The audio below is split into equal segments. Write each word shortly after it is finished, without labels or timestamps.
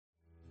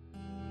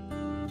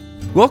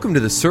Welcome to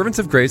the Servants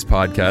of Grace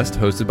podcast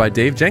hosted by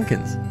Dave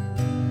Jenkins.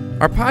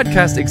 Our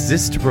podcast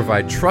exists to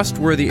provide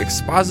trustworthy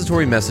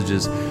expository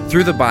messages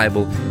through the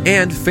Bible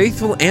and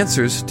faithful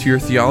answers to your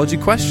theology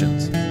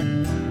questions.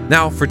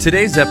 Now, for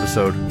today's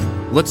episode,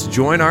 let's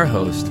join our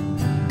host,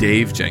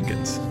 Dave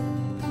Jenkins.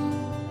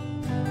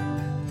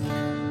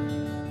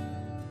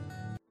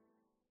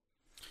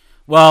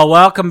 Well,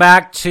 welcome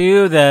back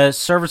to the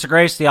Servants of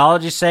Grace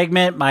theology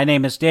segment. My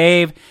name is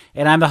Dave,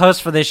 and I'm the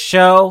host for this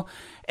show.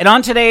 And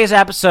on today's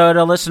episode,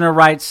 a listener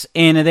writes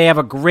in, and they have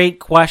a great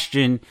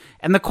question.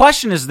 And the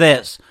question is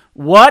this: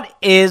 what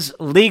is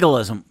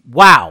legalism?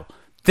 Wow,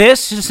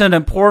 this is an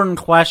important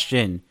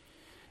question.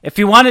 If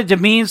you want to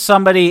demean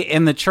somebody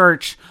in the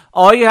church,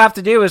 all you have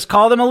to do is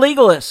call them a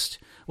legalist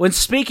when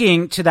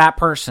speaking to that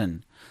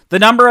person. The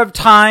number of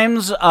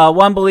times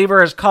one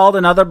believer has called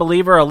another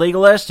believer a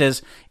legalist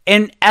is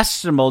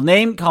inestimable.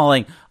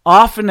 Name-calling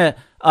often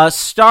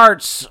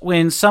starts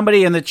when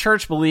somebody in the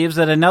church believes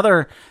that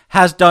another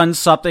has done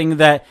something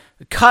that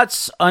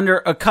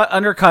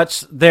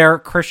undercuts their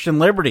Christian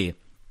liberty.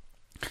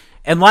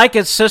 And like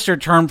its sister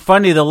term,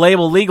 funny, the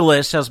label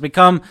legalist has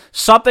become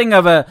something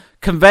of a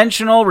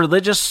conventional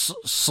religious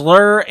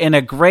slur in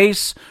a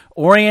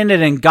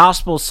grace-oriented and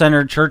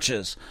gospel-centered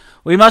churches.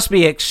 We must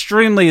be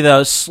extremely,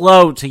 though,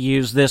 slow to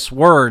use this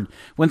word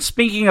when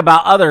speaking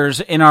about others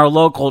in our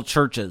local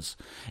churches.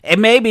 It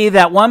may be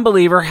that one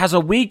believer has a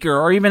weaker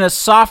or even a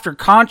softer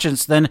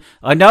conscience than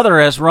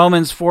another, as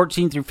Romans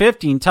 14 through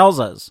 15 tells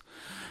us.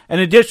 And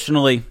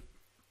additionally,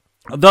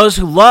 those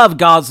who love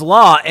God's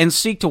law and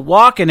seek to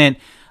walk in it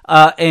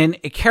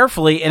and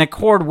carefully in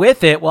accord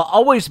with it will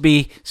always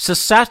be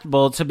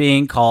susceptible to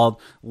being called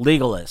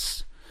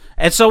legalists.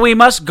 And so we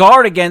must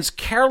guard against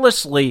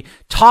carelessly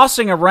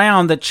tossing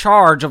around the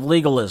charge of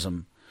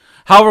legalism.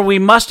 However, we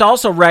must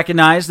also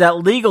recognize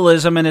that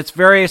legalism in its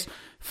various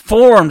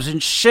forms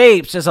and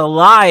shapes is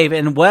alive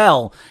and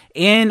well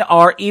in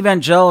our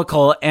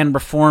evangelical and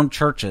Reformed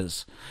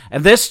churches.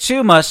 And this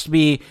too must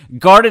be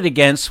guarded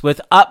against with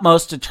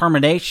utmost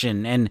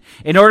determination. And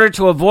in order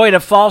to avoid a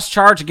false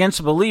charge against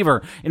a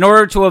believer, in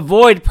order to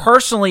avoid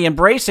personally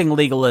embracing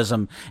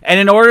legalism, and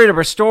in order to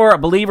restore a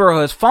believer who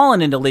has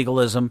fallen into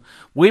legalism,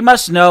 we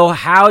must know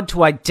how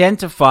to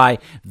identify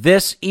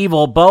this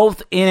evil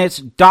both in its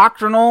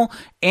doctrinal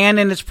and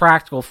in its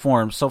practical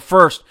form. So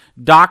first,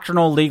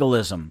 doctrinal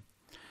legalism.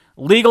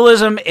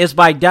 Legalism is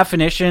by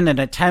definition an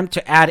attempt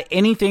to add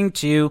anything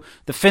to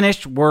the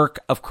finished work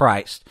of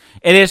Christ.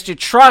 It is to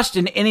trust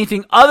in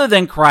anything other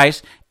than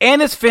Christ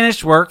and his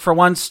finished work for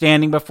one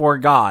standing before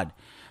God.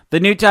 The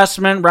New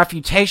Testament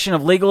refutation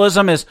of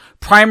legalism is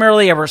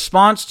primarily a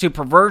response to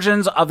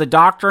perversions of the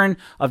doctrine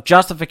of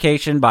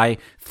justification by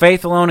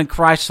faith alone in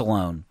Christ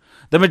alone.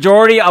 The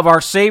majority of our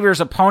Savior's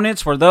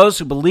opponents were those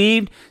who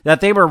believed that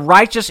they were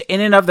righteous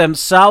in and of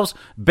themselves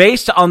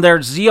based on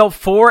their zeal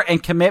for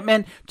and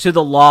commitment to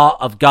the law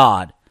of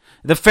God.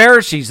 The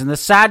Pharisees and the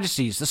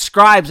Sadducees, the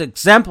scribes,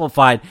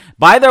 exemplified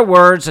by their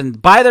words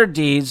and by their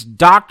deeds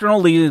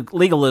doctrinal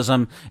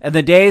legalism in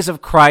the days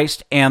of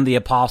Christ and the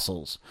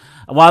apostles.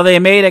 While they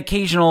made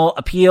occasional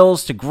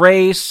appeals to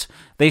grace,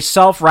 they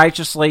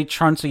self-righteously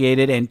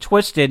truncated and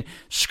twisted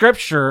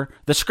Scripture,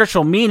 the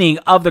scriptural meaning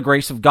of the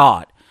grace of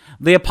God.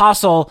 The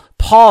Apostle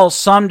Paul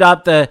summed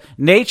up the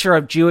nature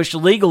of Jewish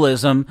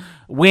legalism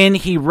when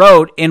he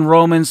wrote in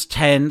Romans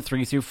 10,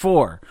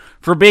 3-4.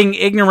 For being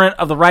ignorant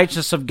of the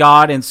righteousness of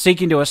God and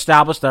seeking to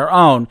establish their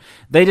own,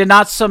 they did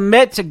not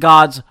submit to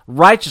God's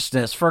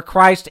righteousness, for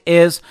Christ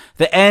is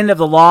the end of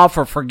the law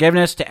for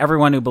forgiveness to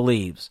everyone who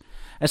believes.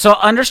 And so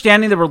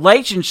understanding the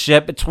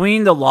relationship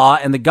between the law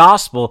and the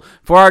gospel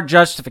for our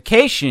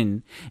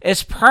justification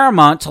is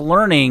paramount to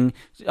learning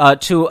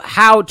to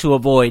how to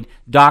avoid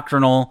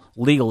doctrinal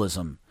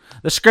legalism.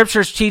 The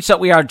scriptures teach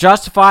that we are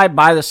justified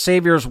by the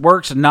Savior's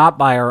works and not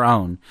by our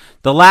own.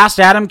 The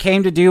last Adam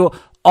came to do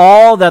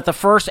all that the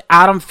first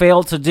Adam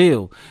failed to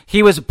do.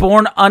 He was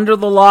born under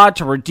the law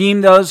to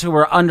redeem those who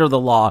were under the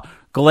law.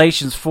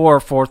 Galatians 4,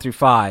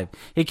 4-5.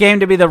 He came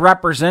to be the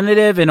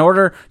representative in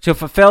order to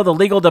fulfill the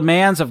legal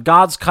demands of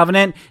God's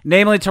covenant,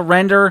 namely to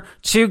render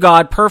to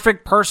God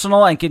perfect,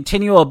 personal, and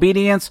continual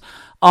obedience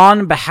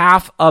on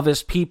behalf of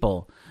his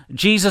people.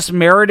 Jesus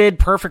merited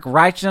perfect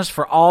righteousness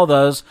for all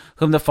those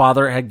whom the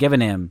Father had given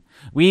him.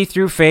 We,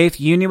 through faith,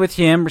 union with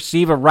him,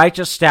 receive a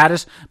righteous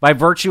status by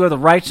virtue of the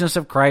righteousness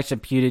of Christ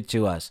imputed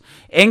to us.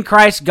 In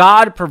Christ,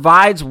 God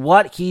provides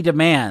what he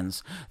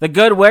demands. The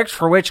good works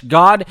for which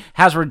God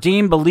has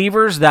redeemed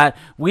believers that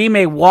we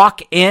may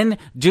walk in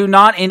do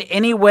not in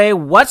any way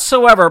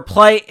whatsoever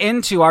play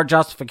into our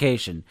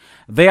justification.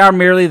 They are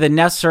merely the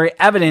necessary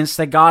evidence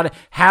that God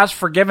has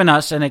forgiven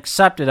us and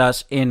accepted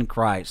us in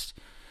Christ.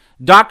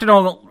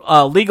 Doctrinal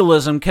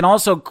legalism can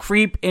also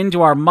creep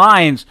into our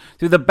minds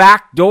through the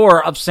back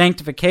door of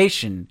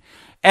sanctification.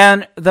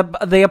 And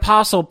the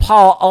Apostle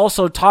Paul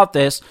also taught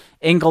this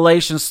in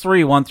Galatians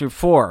 3,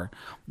 1-4.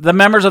 The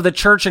members of the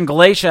church in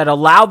Galatia had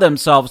allowed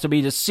themselves to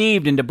be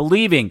deceived into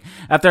believing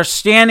that their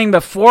standing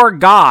before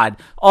God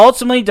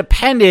ultimately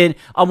depended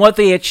on what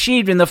they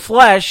achieved in the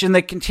flesh in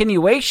the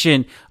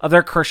continuation of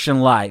their Christian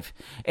life.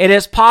 It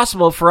is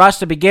possible for us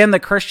to begin the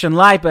Christian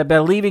life by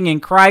believing in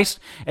Christ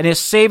and his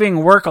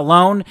saving work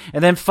alone,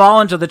 and then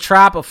fall into the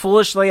trap of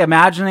foolishly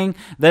imagining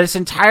that it's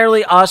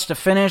entirely us to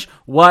finish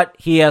what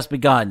he has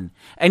begun.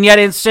 And yet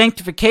in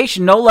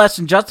sanctification, no less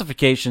than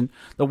justification,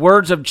 the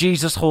words of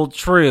Jesus hold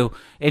true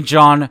in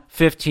John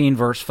 15,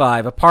 verse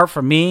 5. Apart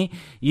from me,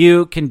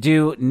 you can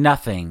do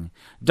nothing.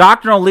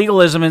 Doctrinal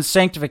legalism and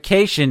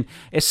sanctification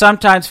is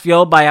sometimes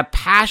fueled by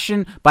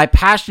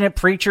passionate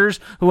preachers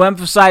who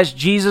emphasize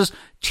Jesus'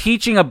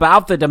 teaching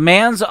about the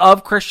demands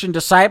of Christian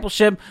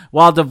discipleship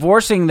while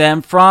divorcing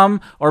them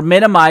from or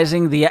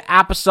minimizing the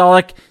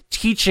apostolic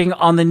teaching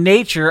on the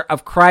nature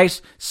of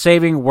Christ's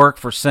saving work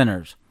for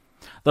sinners.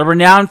 The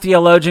renowned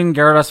theologian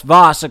Gerhard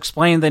Voss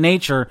explained the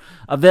nature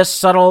of this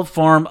subtle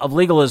form of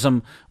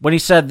legalism when he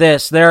said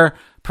this: there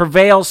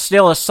prevails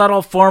still a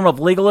subtle form of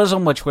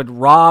legalism which would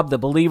rob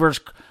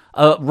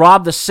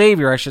the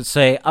Savior,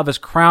 of his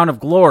crown of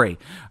glory,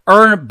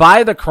 earned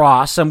by the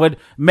cross, and would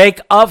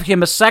make of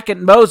him a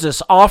second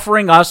Moses,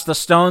 offering us the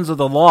stones of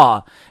the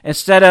law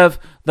instead of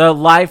the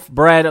life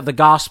bread of the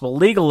gospel.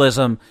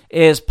 Legalism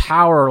is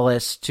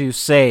powerless to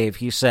save,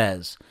 he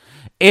says.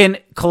 In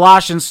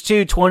Colossians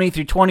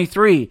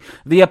 2:20-23,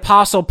 the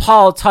Apostle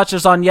Paul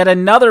touches on yet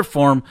another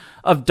form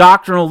of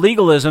doctrinal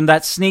legalism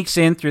that sneaks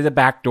in through the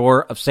back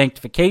door of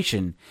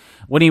sanctification.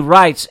 When he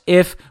writes,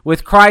 if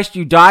with Christ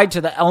you died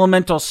to the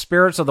elemental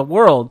spirits of the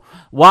world,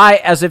 why,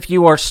 as if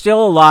you are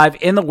still alive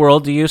in the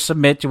world, do you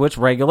submit to its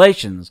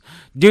regulations?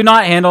 Do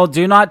not handle,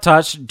 do not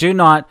touch, do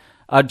not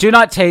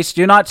taste,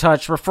 do not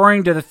touch,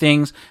 referring to the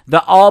things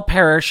that all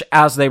perish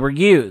as they were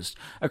used,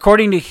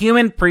 according to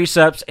human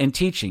precepts and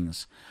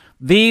teachings.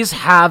 These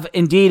have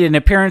indeed an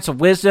appearance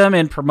of wisdom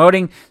in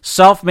promoting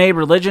self-made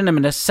religion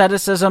and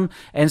asceticism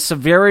and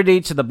severity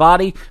to the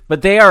body,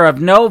 but they are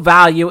of no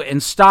value in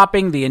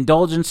stopping the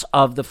indulgence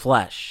of the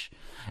flesh.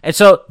 And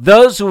so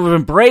those who have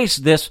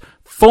embraced this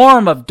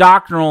form of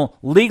doctrinal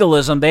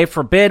legalism, they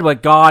forbid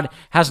what God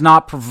has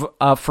not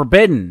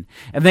forbidden,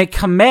 and they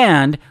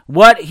command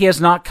what he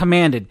has not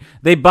commanded.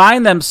 They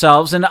bind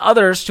themselves and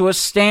others to a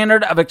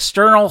standard of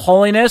external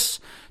holiness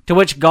to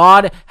which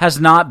God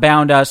has not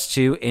bound us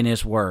to in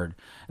his word.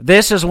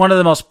 This is one of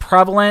the most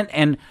prevalent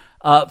and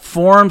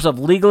forms of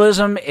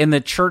legalism in the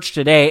church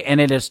today,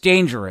 and it is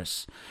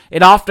dangerous.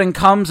 It often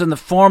comes in the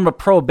form of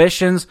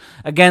prohibitions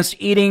against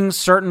eating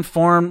certain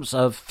forms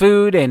of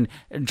food and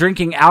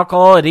drinking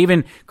alcohol. It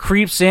even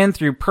creeps in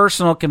through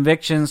personal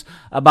convictions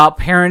about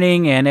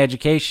parenting and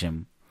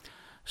education.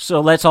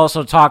 So let's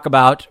also talk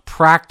about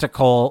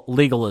practical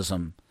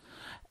legalism.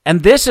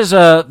 And this is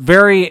a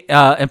very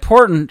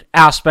important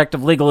aspect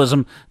of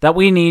legalism that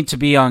we need to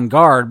be on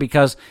guard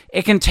because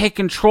it can take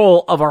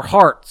control of our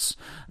hearts.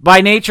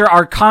 By nature,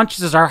 our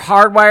consciences are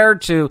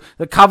hardwired to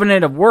the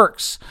covenant of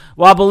works.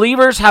 While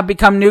believers have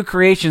become new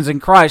creations in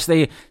Christ,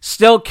 they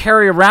still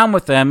carry around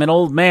with them an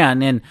old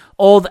man, an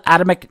old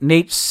Adamic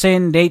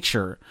sin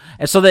nature.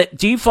 And so the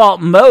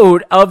default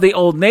mode of the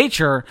old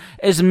nature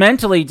is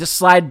mentally to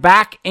slide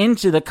back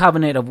into the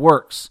covenant of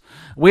works.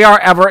 We are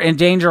ever in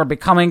danger of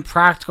becoming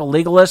practical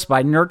legalists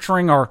by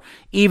nurturing or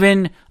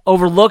even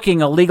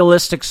overlooking a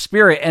legalistic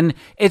spirit. And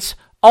it's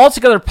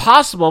altogether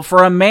possible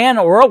for a man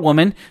or a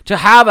woman to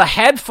have a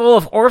head full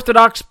of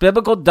orthodox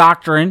biblical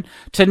doctrine,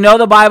 to know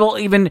the Bible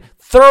even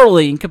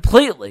thoroughly and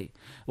completely,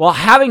 while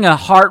having a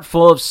heart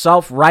full of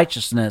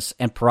self-righteousness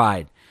and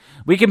pride.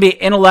 We can be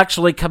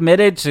intellectually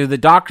committed to the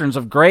doctrines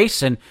of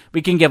grace, and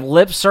we can give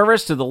lip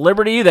service to the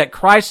liberty that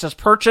Christ has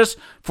purchased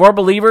for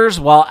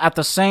believers, while at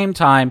the same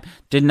time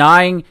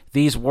denying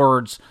these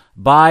words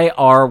by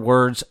our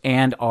words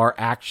and our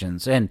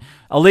actions. And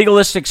a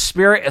legalistic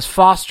spirit is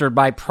fostered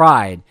by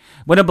pride.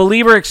 When a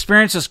believer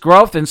experiences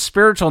growth in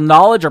spiritual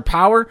knowledge or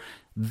power,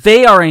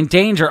 they are in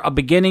danger of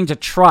beginning to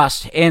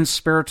trust in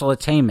spiritual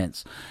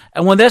attainments.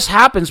 And when this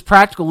happens,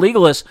 practical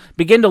legalists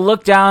begin to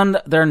look down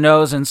their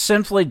nose and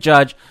sinfully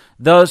judge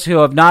those who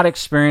have not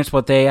experienced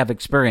what they have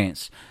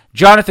experienced.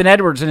 Jonathan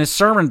Edwards, in his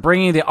sermon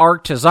Bringing the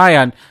Ark to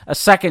Zion a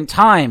Second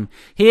Time,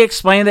 he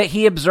explained that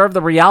he observed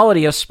the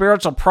reality of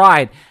spiritual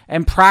pride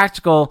and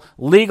practical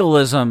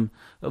legalism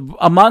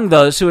among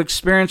those who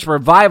experienced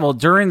revival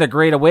during the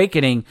Great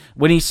Awakening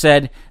when he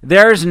said,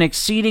 "There is an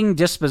exceeding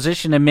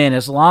disposition in men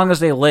as long as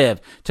they live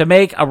to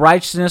make a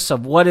righteousness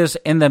of what is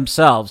in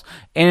themselves,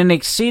 and an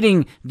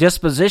exceeding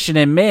disposition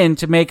in men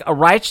to make a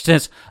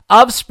righteousness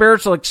of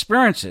spiritual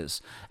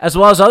experiences, as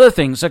well as other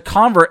things. A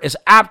convert is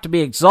apt to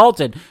be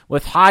exalted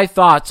with high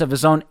thoughts of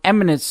his own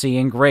eminency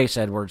and grace,"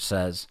 Edwards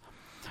says.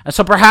 And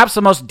so perhaps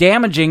the most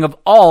damaging of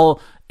all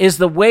is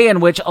the way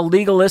in which a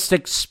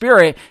legalistic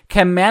spirit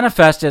can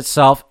manifest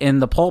itself in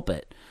the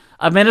pulpit.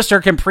 A minister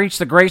can preach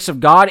the grace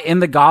of God in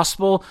the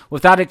gospel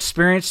without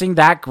experiencing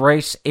that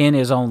grace in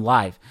his own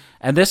life.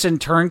 And this in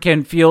turn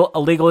can fuel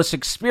a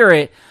legalistic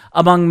spirit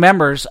among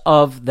members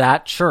of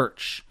that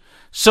church.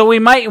 So we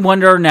might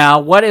wonder now,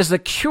 what is the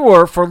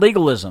cure for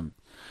legalism?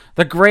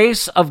 The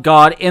grace of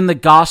God in the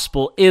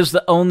gospel is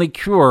the only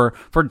cure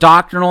for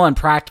doctrinal and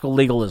practical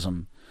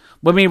legalism.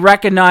 When we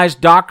recognize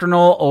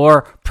doctrinal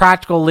or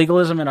practical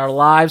legalism in our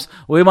lives,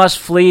 we must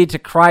flee to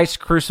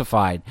Christ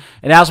crucified.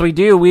 And as we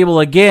do, we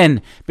will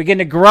again begin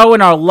to grow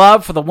in our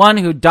love for the one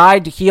who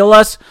died to heal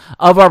us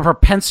of our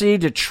propensity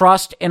to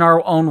trust in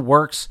our own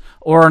works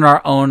or in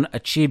our own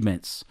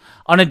achievements.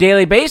 On a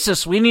daily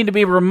basis, we need to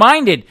be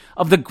reminded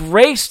of the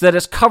grace that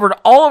has covered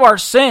all of our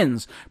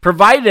sins,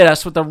 provided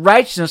us with the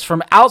righteousness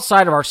from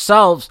outside of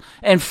ourselves,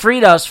 and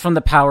freed us from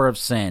the power of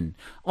sin.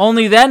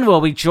 Only then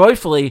will we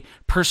joyfully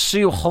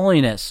pursue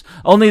holiness.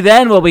 Only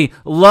then will we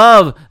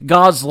love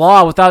God's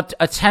law without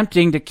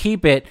attempting to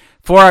keep it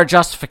for our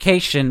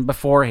justification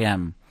before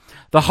Him.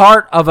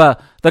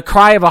 The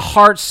cry of a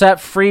heart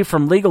set free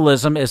from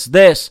legalism is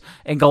this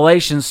in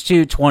Galatians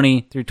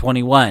 2:20 through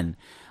 21.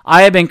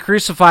 I have been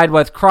crucified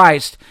with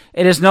Christ.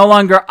 It is no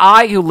longer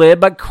I who live,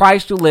 but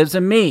Christ who lives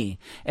in me.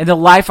 In the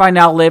life I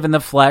now live in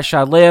the flesh,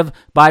 I live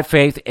by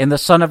faith in the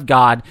Son of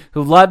God,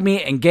 who loved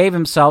me and gave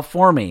himself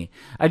for me.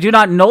 I do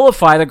not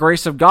nullify the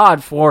grace of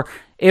God, for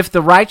if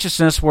the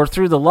righteousness were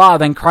through the law,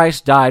 then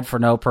Christ died for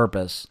no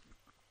purpose.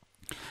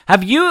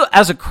 Have you,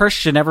 as a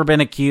Christian, ever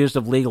been accused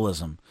of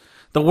legalism?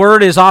 The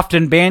word is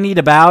often bandied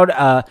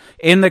about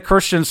in the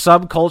Christian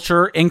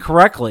subculture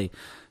incorrectly.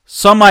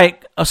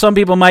 Some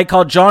people might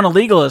call John a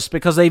legalist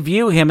because they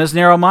view him as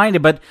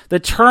narrow-minded, but the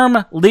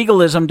term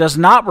legalism does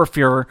not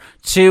refer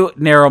to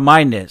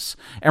narrow-mindedness.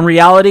 In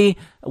reality,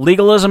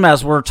 legalism,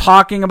 as we're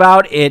talking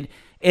about, it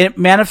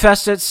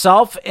manifests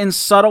itself in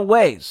subtle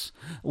ways.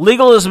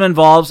 Legalism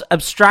involves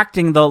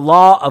abstracting the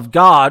law of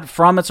God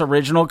from its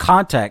original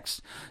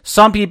context.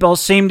 Some people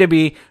seem to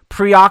be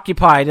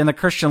preoccupied in the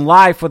Christian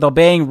life with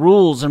obeying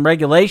rules and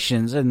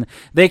regulations, and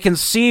they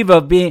conceive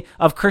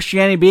of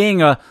Christianity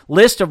being a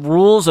list of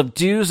rules of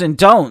do's and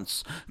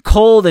don'ts,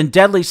 cold and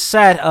deadly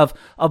set of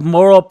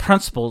moral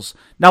principles.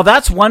 Now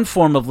that's one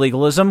form of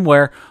legalism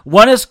where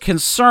one is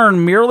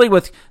concerned merely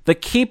with the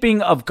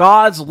keeping of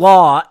God's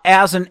law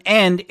as an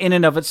end in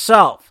and of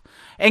itself.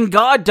 And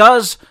God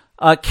does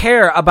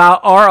care about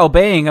our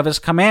obeying of his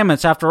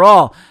commandments. After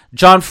all,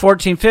 John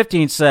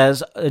 14:15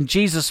 says, in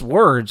Jesus'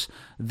 words,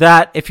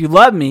 that if you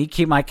love me,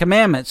 keep my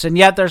commandments. And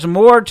yet there's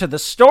more to the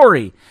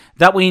story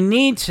that we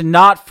need to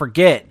not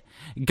forget.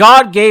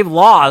 God gave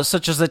laws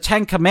such as the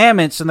 10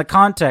 Commandments in the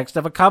context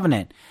of a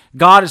covenant.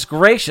 God is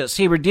gracious.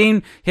 He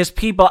redeemed his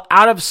people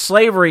out of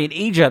slavery in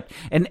Egypt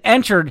and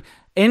entered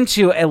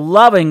into a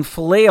loving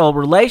filial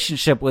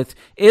relationship with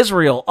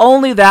Israel.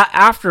 Only that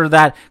after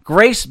that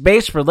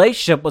grace-based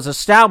relationship was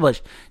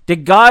established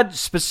did God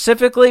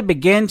specifically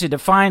begin to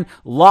define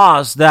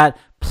laws that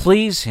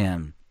please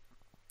him.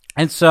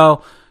 And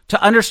so,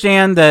 to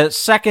understand the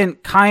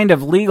second kind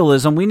of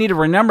legalism, we need to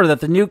remember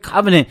that the new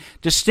covenant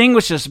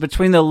distinguishes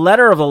between the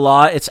letter of the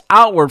law, its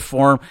outward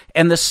form,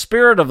 and the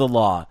spirit of the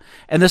law.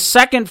 And the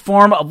second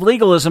form of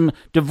legalism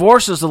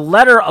divorces the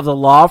letter of the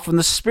law from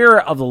the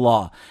spirit of the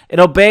law. It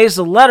obeys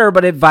the letter,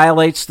 but it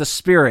violates the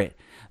spirit.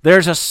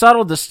 There's a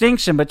subtle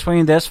distinction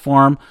between this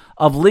form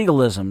of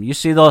legalism. You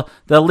see, the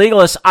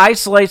legalist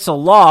isolates the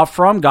law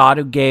from God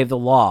who gave the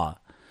law.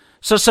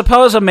 So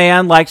suppose a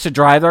man likes to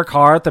drive their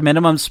car at the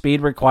minimum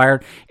speed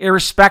required,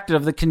 irrespective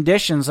of the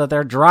conditions that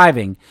they're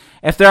driving.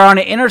 If they're on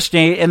an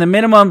interstate and the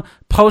minimum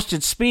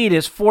posted speed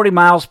is 40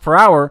 miles per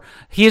hour,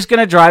 he's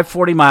going to drive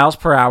 40 miles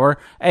per hour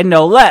and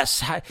no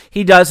less.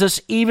 He does this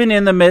even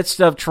in the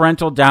midst of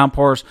torrential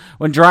downpours,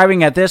 when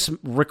driving at this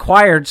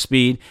required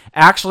speed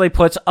actually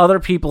puts other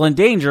people in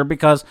danger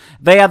because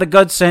they have the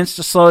good sense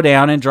to slow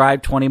down and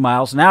drive 20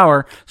 miles an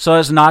hour so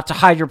as not to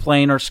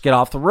hydroplane or skid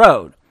off the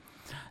road.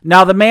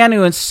 Now, the man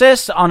who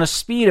insists on a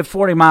speed of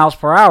 40 miles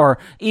per hour,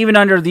 even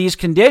under these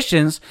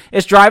conditions,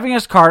 is driving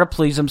his car to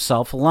please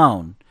himself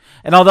alone.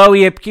 And although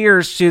he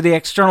appears to the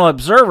external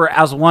observer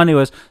as one who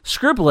is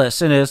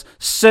scrupulous in his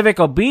civic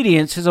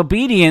obedience, his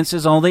obedience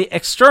is only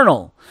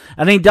external.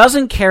 And he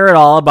doesn't care at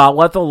all about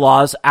what the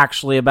law is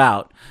actually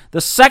about.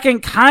 The second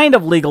kind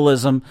of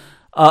legalism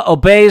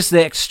obeys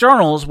the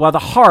externals, while the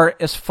heart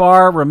is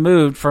far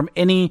removed from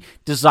any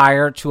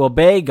desire to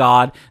obey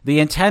God, the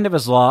intent of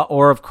his law,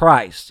 or of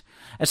Christ.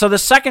 And so the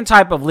second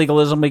type of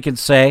legalism, we can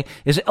say,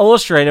 is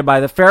illustrated by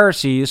the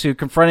Pharisees who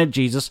confronted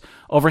Jesus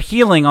over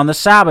healing on the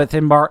Sabbath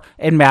in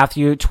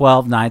Matthew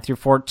 12:9 through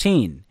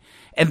 14.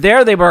 And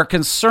there they were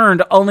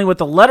concerned only with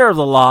the letter of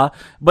the law,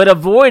 but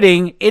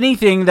avoiding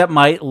anything that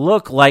might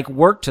look like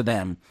work to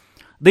them.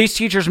 These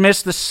teachers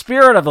missed the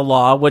spirit of the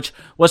law, which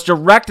was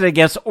directed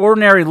against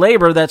ordinary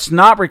labor that's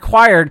not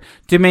required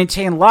to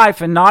maintain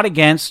life, and not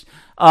against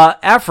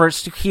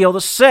efforts to heal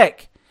the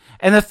sick.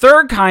 And the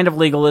third kind of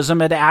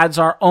legalism, it adds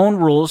our own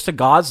rules to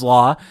God's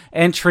law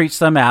and treats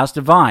them as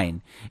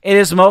divine. It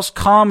is the most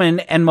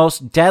common and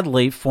most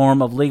deadly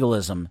form of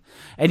legalism.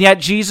 And yet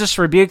Jesus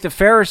rebuked the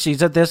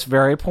Pharisees at this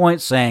very point,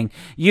 saying,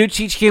 "You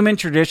teach human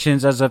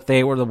traditions as if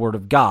they were the word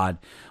of God."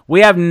 We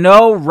have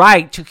no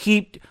right to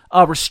keep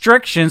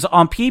restrictions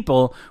on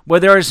people where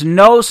there is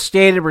no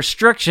stated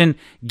restriction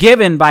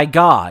given by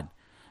God.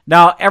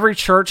 Now, every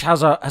church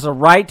has a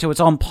right to its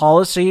own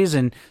policies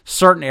in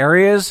certain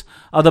areas.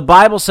 The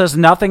Bible says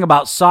nothing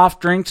about soft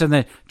drinks in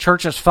the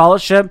church's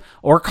fellowship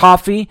or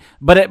coffee,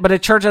 but a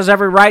church has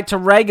every right to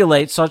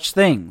regulate such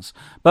things.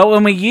 But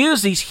when we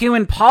use these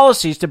human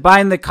policies to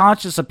bind the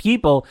conscience of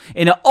people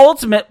in an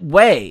ultimate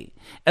way,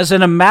 as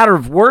in a matter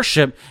of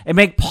worship, and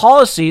make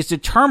policies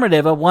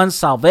determinative of one's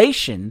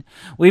salvation,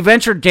 we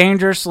venture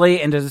dangerously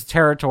into the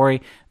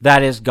territory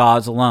that is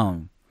God's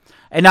alone.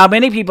 And now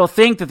many people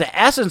think that the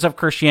essence of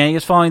Christianity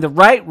is following the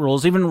right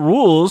rules, even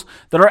rules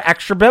that are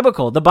extra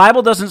biblical. The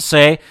Bible doesn't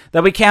say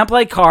that we can't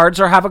play cards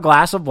or have a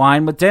glass of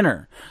wine with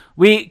dinner.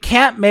 We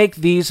can't make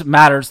these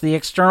matters the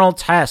external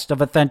test of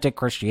authentic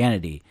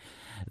Christianity.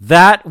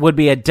 That would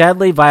be a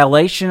deadly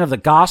violation of the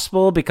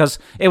gospel because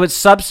it would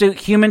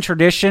substitute human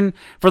tradition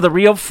for the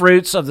real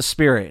fruits of the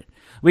Spirit.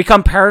 We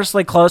come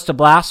perilously close to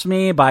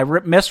blasphemy by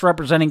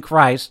misrepresenting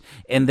Christ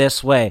in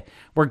this way.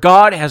 Where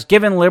God has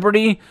given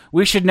liberty,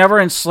 we should never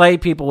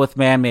enslave people with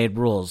man-made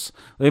rules.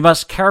 We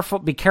must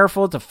be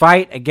careful to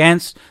fight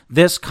against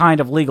this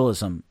kind of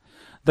legalism.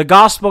 The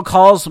gospel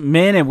calls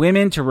men and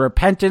women to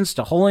repentance,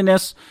 to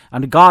holiness,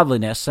 and to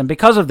godliness, and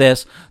because of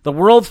this, the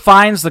world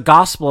finds the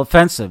gospel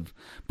offensive.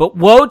 But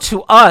woe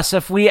to us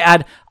if we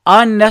add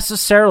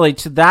unnecessarily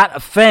to that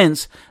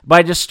offense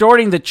by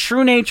distorting the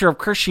true nature of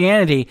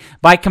Christianity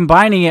by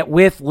combining it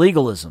with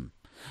legalism.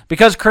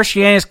 Because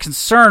Christianity is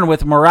concerned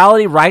with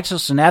morality,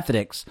 righteousness, and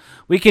ethics,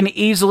 we can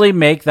easily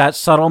make that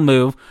subtle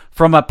move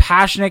from a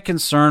passionate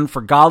concern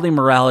for godly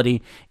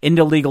morality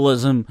into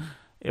legalism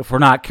if we're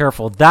not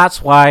careful.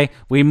 That's why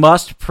we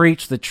must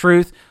preach the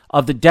truth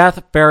of the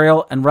death,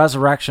 burial, and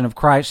resurrection of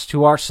Christ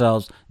to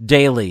ourselves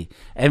daily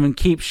and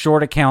keep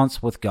short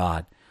accounts with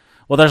God.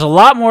 Well, there's a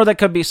lot more that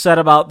could be said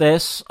about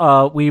this.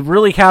 We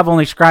really have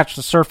only scratched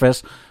the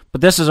surface,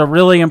 but this is a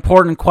really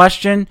important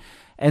question,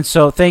 and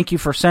so thank you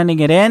for sending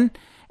it in.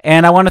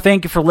 And I want to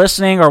thank you for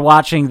listening or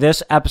watching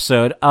this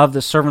episode of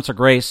the Servants of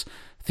Grace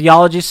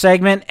Theology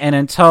segment. And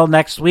until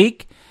next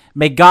week,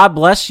 may God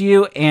bless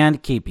you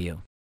and keep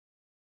you.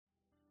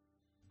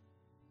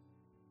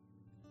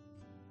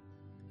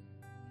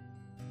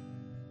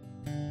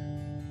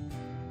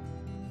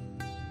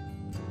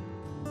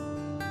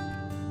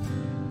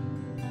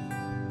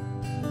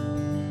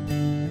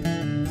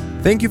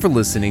 Thank you for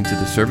listening to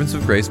the Servants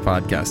of Grace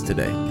podcast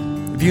today.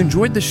 If you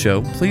enjoyed the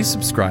show, please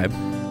subscribe,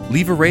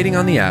 leave a rating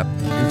on the app,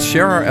 and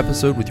share our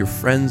episode with your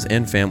friends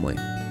and family.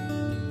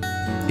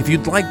 If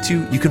you'd like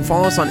to, you can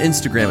follow us on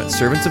Instagram at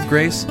Servants of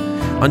Grace,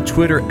 on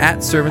Twitter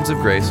at Servants of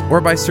Grace,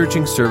 or by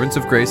searching Servants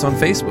of Grace on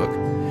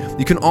Facebook.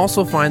 You can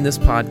also find this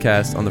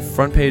podcast on the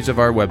front page of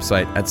our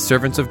website at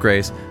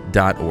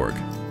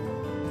servantsofgrace.org.